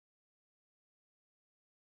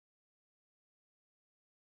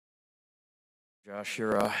Josh,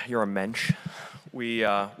 you're a mensch.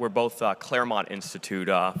 We're both Claremont Institute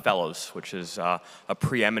fellows, which is a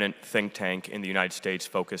preeminent think tank in the United States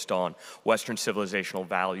focused on Western civilizational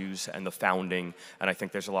values and the founding. And I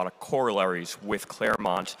think there's a lot of corollaries with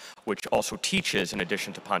Claremont, which also teaches, in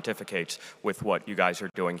addition to pontificates, with what you guys are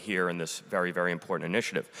doing here in this very, very important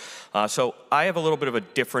initiative. So I have a little bit of a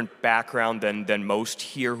different background than most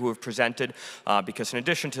here who have presented, because in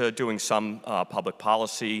addition to doing some public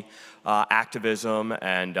policy, activism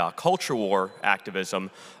and culture war activism.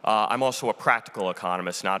 I'm also a practical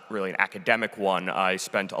economist, not really an academic one. I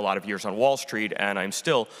spent a lot of years on Wall Street, and I'm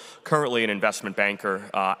still currently an investment banker,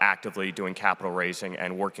 actively doing capital raising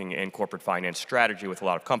and working in corporate finance strategy with a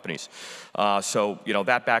lot of companies. So,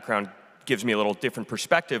 that background gives me a little different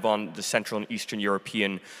perspective on the Central and Eastern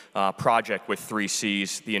European project with 3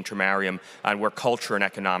 Cs, the Intermarium, and where culture and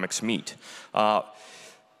economics meet.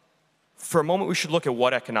 For a moment, we should look at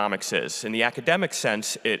what economics is. In the academic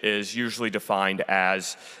sense, it is usually defined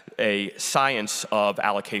as a science of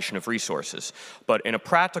allocation of resources. But in a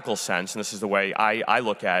practical sense, and this is the way I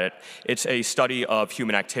look at it, it's a study of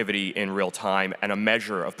human activity in real time and a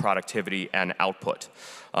measure of productivity and output.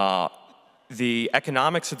 The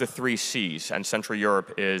economics of the 3 Cs and Central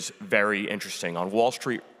Europe is very interesting. On Wall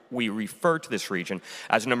Street, we refer to this region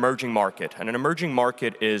as an emerging market. And an emerging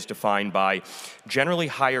market is defined by generally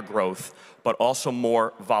higher growth, but also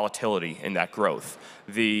more volatility in that growth.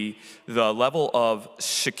 The level of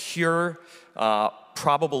secure,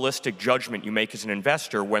 probabilistic judgment you make as an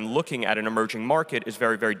investor when looking at an emerging market is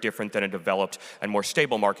very, very different than a developed and more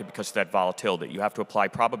stable market because of that volatility. You have to apply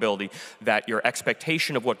probability that your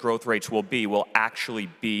expectation of what growth rates will actually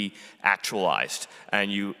be actualized.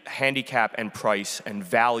 And you handicap and price and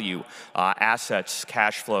value assets,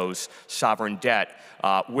 cash flows, sovereign debt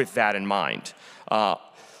with that in mind.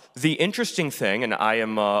 The interesting thing, and I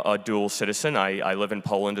am a dual citizen, I live in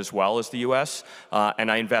Poland as well as the US,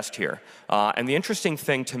 and I invest here. And the interesting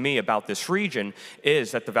thing to me about this region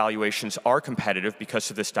is that the valuations are competitive because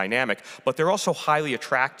of this dynamic, but they're also highly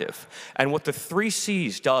attractive. And what the 3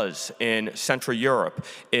 Cs does in Central Europe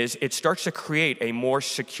is it starts to create a more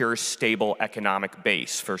secure, stable economic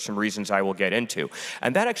base for some reasons I will get into.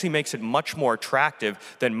 And that actually makes it much more attractive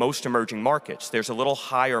than most emerging markets. There's a little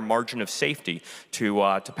higher margin of safety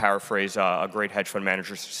to paraphrase a great hedge fund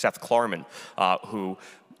manager, Seth Klarman, who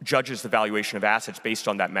judges the valuation of assets based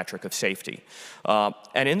on that metric of safety.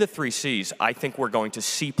 And in the 3 Cs, I think we're going to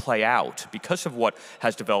see play out, because of what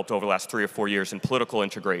has developed over the last 3 or 4 years in political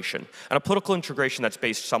integration, and a political integration that's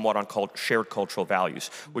based somewhat on shared cultural values,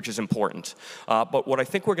 which is important. But what I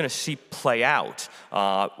think we're going to see play out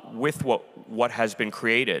with what has been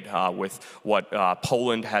created, with what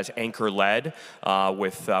Poland has anchor-led,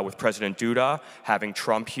 with President Duda having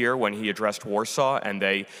Trump here when he addressed Warsaw,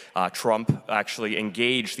 and Trump actually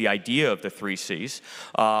engaged the idea of the 3 Cs.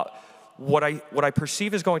 What I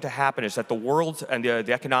perceive is going to happen is that the world and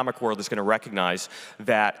the economic world is going to recognize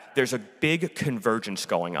that there's a big convergence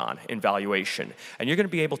going on in valuation. And you're going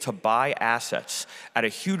to be able to buy assets at a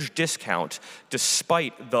huge discount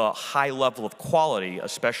despite the high level of quality,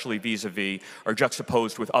 especially vis-a-vis or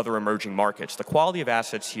juxtaposed with other emerging markets. The quality of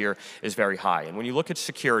assets here is very high. And when you look at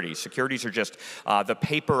securities are just the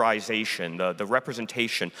paperization, the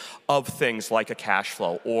representation of things like a cash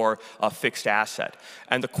flow or a fixed asset.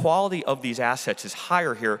 And the quality of these assets is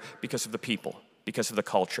higher here because of the people, because of the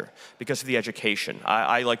culture, because of the education.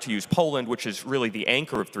 I like to use Poland, which is really the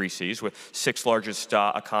anchor of 3 Cs, with 6th largest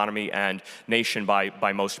economy and nation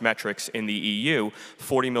by most metrics in the EU,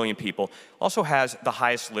 40 million people. Also has the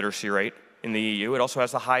highest literacy rate in the EU. It also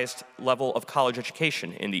has the highest level of college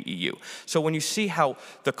education in the EU. So when you see how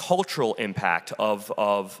the cultural impact of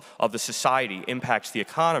the society impacts the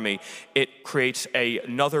economy, it creates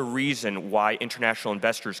another reason why international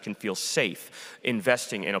investors can feel safe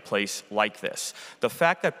investing in a place like this. The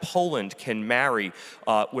fact that Poland can marry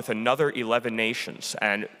with another 11 nations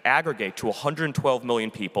and aggregate to 112 million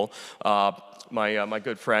people. My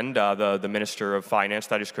good friend, the Minister of Finance,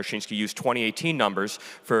 Tadeusz Kościński, used 2018 numbers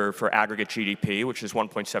for aggregate GDP, which is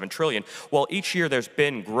 1.7 trillion. Well, each year there's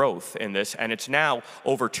been growth in this, and it's now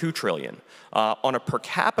over 2 trillion. On a per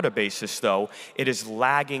capita basis, though, it is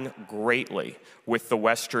lagging greatly with the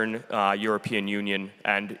Western European Union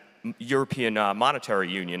and European Monetary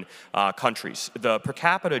Union countries. The per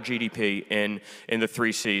capita GDP in the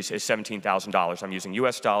three Cs is $17,000. I'm using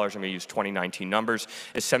US dollars, I'm going to use 2019 numbers,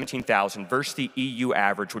 is $17,000 versus the EU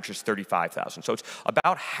average, which is $35,000. So it's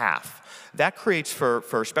about half. That creates for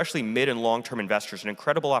especially mid and long-term investors an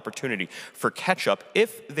incredible opportunity for catch-up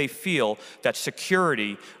if they feel that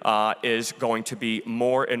security is going to be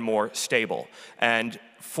more and more stable. And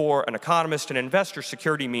for an economist and an investor,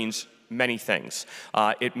 security means many things.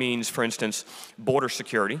 It means, for instance, border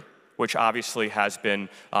security, which obviously has been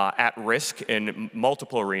at risk in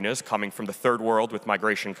multiple arenas, coming from the third world with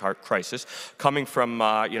migration crisis, coming from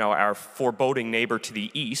our foreboding neighbor to the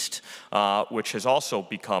east, which has also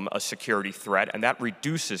become a security threat, and that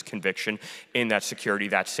reduces conviction in that security,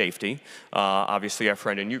 that safety. Obviously, our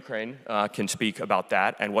friend in Ukraine can speak about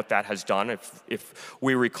that and what that has done. If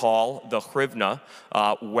we recall, the hryvnia,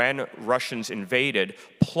 when Russians invaded,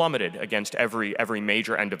 plummeted against every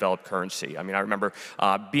major and developed currency. I mean, I remember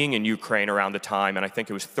being in Ukraine around the time, and I think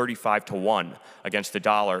it was 35-1 against the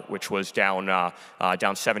dollar, which was down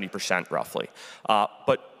 70% roughly.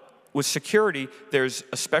 But with security, there's,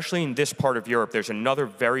 especially in this part of Europe, there's another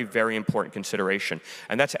very, very important consideration,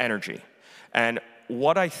 and that's energy. And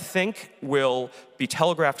what I think will be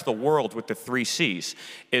telegraphed to the world with the three Cs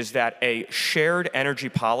is that a shared energy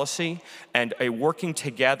policy and a working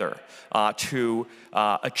together to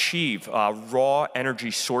achieve raw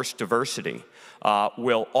energy source diversity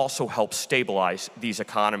will also help stabilize these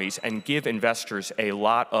economies and give investors a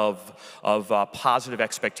lot of positive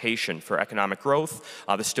expectation for economic growth,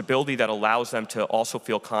 the stability that allows them to also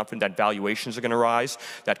feel confident that valuations are going to rise,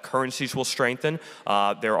 that currencies will strengthen.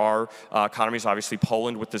 There are economies, obviously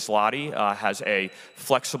Poland with the zloty has a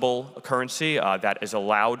flexible currency that is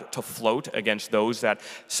allowed to float against those that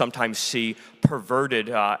sometimes see perverted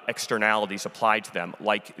externalities applied to them,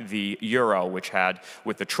 like the euro, which had,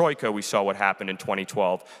 with the Troika, we saw what happened in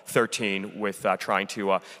 2012-13 with trying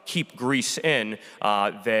to keep Greece in.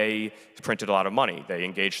 They printed a lot of money. They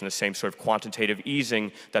engaged in the same sort of quantitative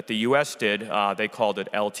easing that the US did. They called it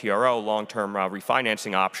LTRO, long-term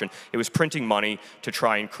refinancing option. It was printing money to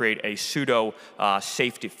try and create a pseudo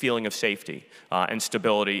safety, feeling of safety and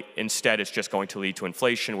stability. Instead, it's just going to lead to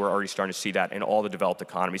inflation. We're already starting to see that in all the developed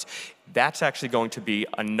economies. That's actually going to be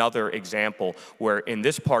another example where in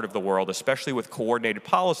this part of the world, especially with coordinated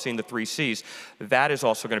policy in the three Cs, that is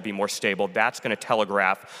also going to be more stable. That's going to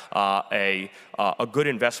telegraph a good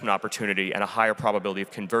investment opportunity and a higher probability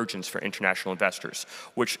of convergence for international investors,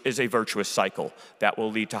 which is a virtuous cycle that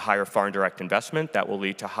will lead to higher foreign direct investment, that will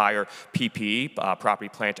lead to higher PPE, property,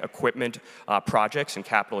 plant, equipment projects and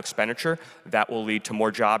capital expenditure, that will lead to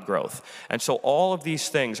more job growth. And so all of these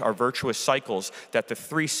things are virtuous cycles that the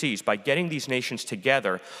three Cs, by getting these nations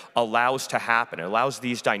together, allows to happen. It allows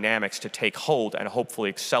these dynamics to take hold and hopefully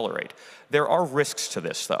accelerate. There are risks to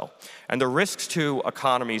this, though. And the risks to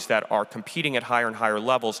economies that are competing at higher and higher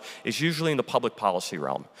levels is usually in the public policy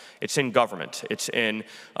realm. It's in government. It's in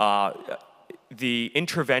the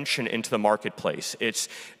intervention into the marketplace. It's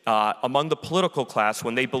among the political class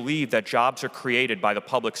when they believe that jobs are created by the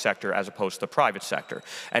public sector as opposed to the private sector.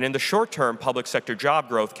 And in the short term, public sector job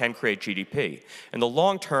growth can create GDP. In the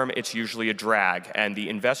long term, it's usually a drag, and the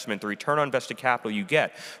investment, the return on invested capital you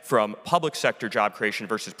get from public sector job creation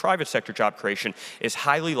versus private sector job creation is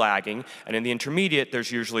highly lagging. And in the intermediate,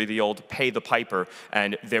 there's usually the old pay the piper,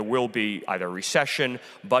 and there will be either recession,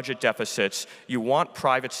 budget deficits. You want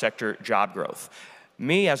private sector job growth.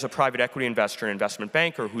 Me, as a private equity investor and investment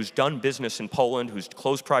banker who's done business in Poland, who's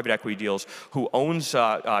closed private equity deals, who owns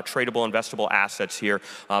tradable, investable assets here,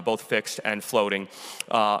 both fixed and floating,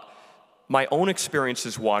 my own experience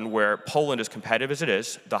is one where Poland, as competitive as it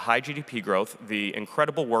is, the high GDP growth, the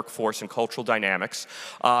incredible workforce and cultural dynamics,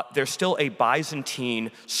 there's still a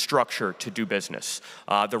Byzantine structure to do business.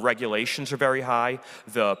 The regulations are very high,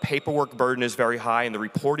 the paperwork burden is very high, and the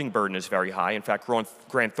reporting burden is very high. In fact,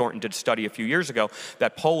 Grant Thornton did a study a few years ago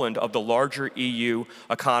that Poland, of the larger EU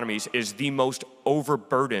economies, is the most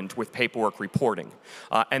overburdened with paperwork reporting,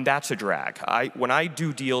 and that's a drag. When I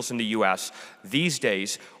do deals in the US, these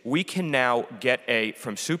days, we can now get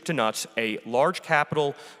from soup to nuts, a large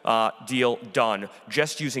capital deal done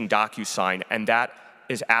just using DocuSign, and that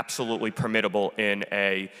is absolutely permittable in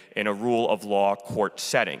a rule of law court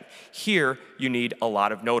setting. Here, you need a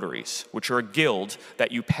lot of notaries, which are a guild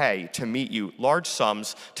that you pay to meet you large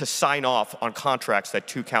sums to sign off on contracts that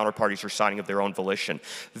two counterparties are signing of their own volition.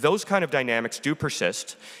 Those kind of dynamics do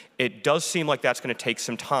persist. It does seem like that's going to take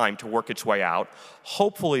some time to work its way out.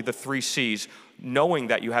 Hopefully, the three Cs knowing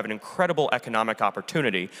that you have an incredible economic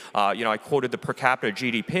opportunity. I quoted the per capita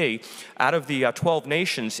GDP. Out of the 12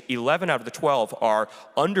 nations, 11 out of the 12 are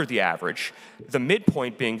under the average. The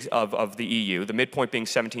midpoint being of the EU, the midpoint being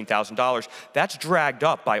 $17,000. That's dragged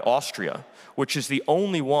up by Austria, which is the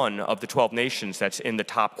only one of the 12 nations that's in the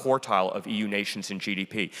top quartile of EU nations in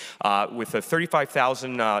GDP. With a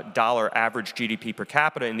 $35,000 average GDP per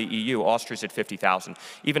capita in the EU, Austria's at $50,000,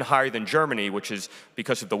 even higher than Germany, which is,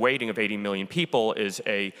 because of the weighting of 80 million people, is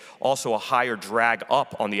also a higher drag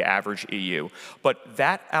up on the average EU. But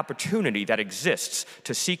that opportunity that exists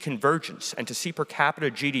to see convergence and to see per capita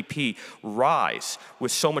GDP rise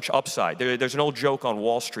with so much upside. There's an old joke on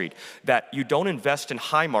Wall Street that you don't invest in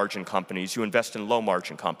high-margin companies, you invest in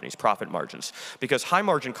low-margin companies, profit margins, because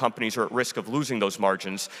high-margin companies are at risk of losing those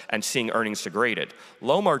margins and seeing earnings degraded.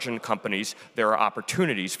 Low-margin companies, there are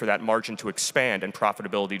opportunities for that margin to expand and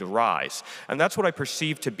profitability to rise. And that's what I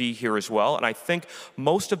perceive to be here as well, and I think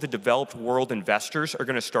most of the developed world investors are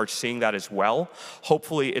going to start seeing that as well.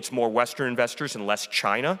 Hopefully it's more Western investors and less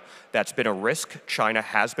China. That's been a risk. China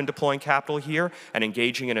has been deploying capital here and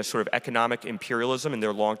engaging in a sort of economic imperialism in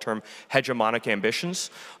their long-term hegemonic ambitions.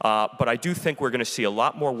 But I do think we're going to see a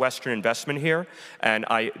lot more Western investment here, and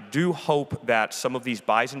I do hope that some of these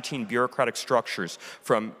Byzantine bureaucratic structures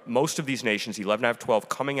from most of these nations, 11 out of 12,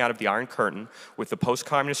 coming out of the Iron Curtain with the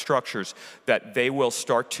post-communist structures, that they will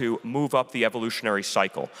start to move up the evolutionary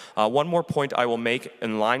cycle. One more point I will make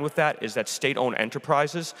in line with that is that state-owned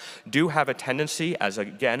enterprises do have a tendency, as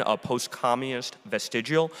again a post-communist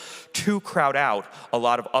vestigial, to crowd out a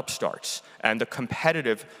lot of upstarts and the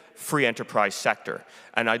competitive free enterprise sector.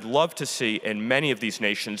 And I'd love to see in many of these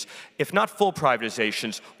nations, if not full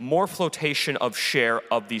privatizations, more flotation of share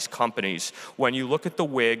of these companies. When you look at the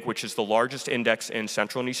WIG, which is the largest index in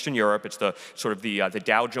Central and Eastern Europe, it's the sort of the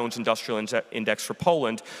Dow Jones Industrial Index for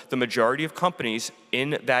Poland, the majority of companies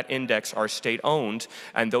in that index are state-owned,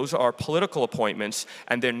 and those are political appointments,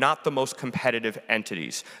 and they're not the most competitive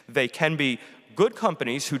entities. They can be good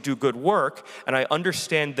companies who do good work, and I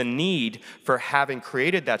understand the need for having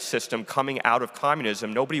created that system coming out of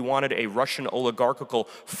communism. Nobody wanted a Russian oligarchical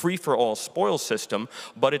free-for-all spoil system,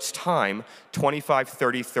 but it's time, 25,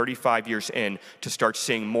 30, 35 years in, to start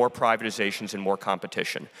seeing more privatizations and more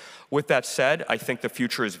competition. With that said, I think the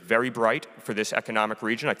future is very bright for this economic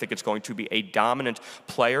region. I think it's going to be a dominant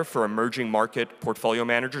player for emerging market portfolio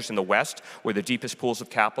managers in the West, where the deepest pools of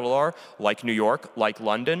capital are, like New York, like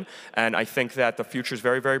London. And I think that the future is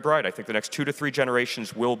very, very bright. I think the next 2 to 3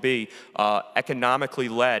 generations will be economically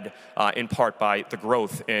led in part by the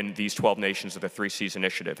growth in these 12 nations of the 3 Cs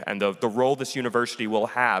initiative, and the role this university will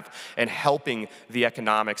have in helping the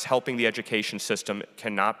economics, helping the education system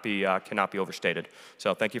cannot be overstated.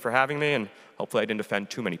 So thank you for having me, and hopefully I didn't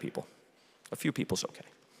offend too many people. A few people's okay.